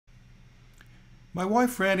My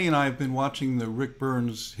wife Franny and I have been watching the Rick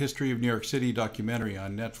Burns History of New York City documentary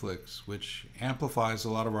on Netflix, which amplifies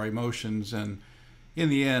a lot of our emotions and, in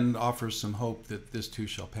the end, offers some hope that this too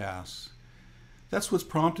shall pass. That's what's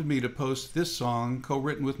prompted me to post this song,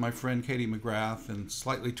 co-written with my friend Katie McGrath and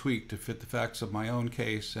slightly tweaked to fit the facts of my own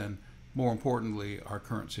case and, more importantly, our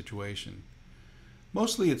current situation.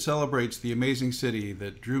 Mostly it celebrates the amazing city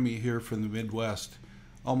that drew me here from the Midwest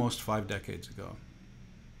almost 5 decades ago.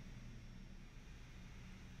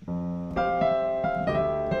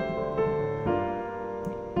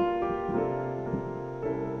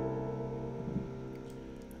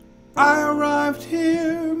 I arrived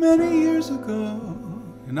here many years ago,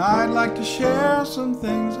 and I'd like to share some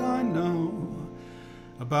things I know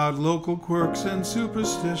about local quirks and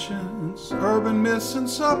superstitions, urban myths and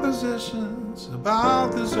suppositions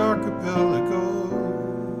about this archipelago.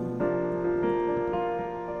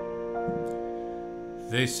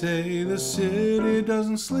 They say the city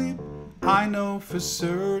doesn't sleep. I know for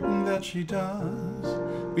certain that she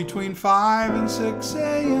does. Between 5 and 6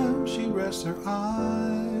 a.m. she rests her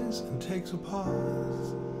eyes and takes a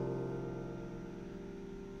pause.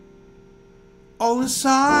 All is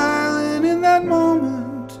silent in that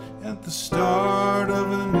moment at the start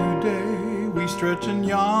of a new day. We stretch and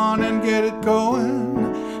yawn and get it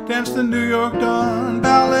going, dance the New York Dawn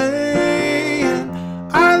Ballet. And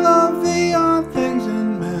I love the odd things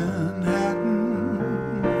in Manhattan.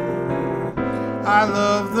 I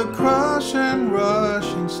love the crush and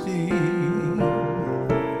rush and steam.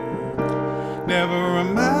 Never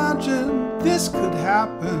imagined this could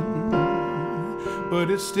happen,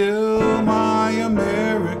 but it's still my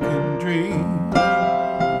American dream.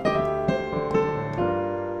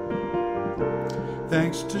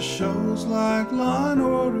 Thanks to shows like Law and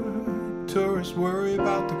Order, tourists worry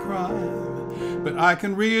about the crime, but I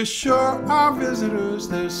can reassure our visitors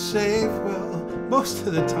they're safe, well, most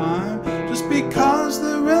of the time. Just because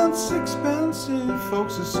the rent's expensive,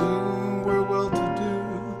 folks assume we're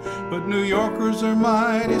well-to-do, but New Yorkers are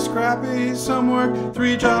mighty scrappy. Some work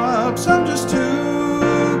 3 jobs, some just 2,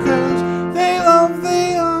 'cause they love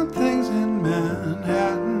the odd things in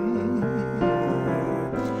Manhattan.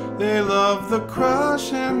 They love the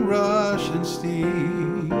crush and rush and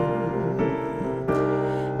steam.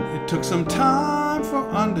 It took some time for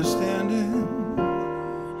understanding,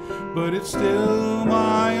 but it's still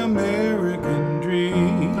my American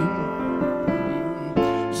dream.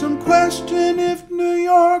 Some question if New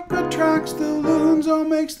York attracts the loons or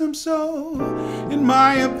makes them so. In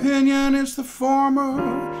my opinion, it's the former.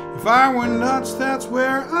 If I were nuts, that's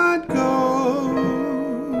where I'd go.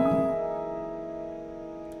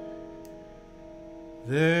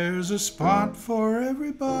 There's a spot for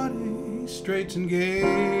everybody, straights and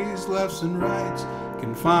gays, lefts and rights.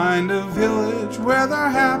 Can find a village where they're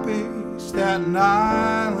happy, Staten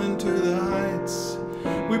Island to the Heights.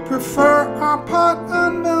 We prefer our pot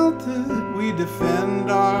unmelted, we defend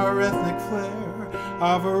our ethnic flair.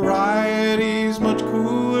 Our variety's much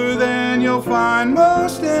cooler than you'll find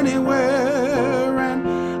most anywhere. And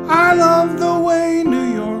I love the way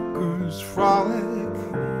New Yorkers frolic,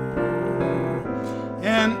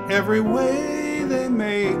 and every way they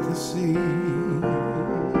make the scene.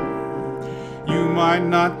 You might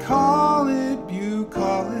not call it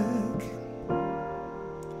bucolic,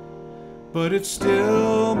 but it's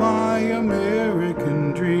still my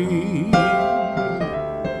American dream.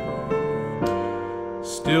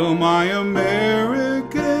 Still my American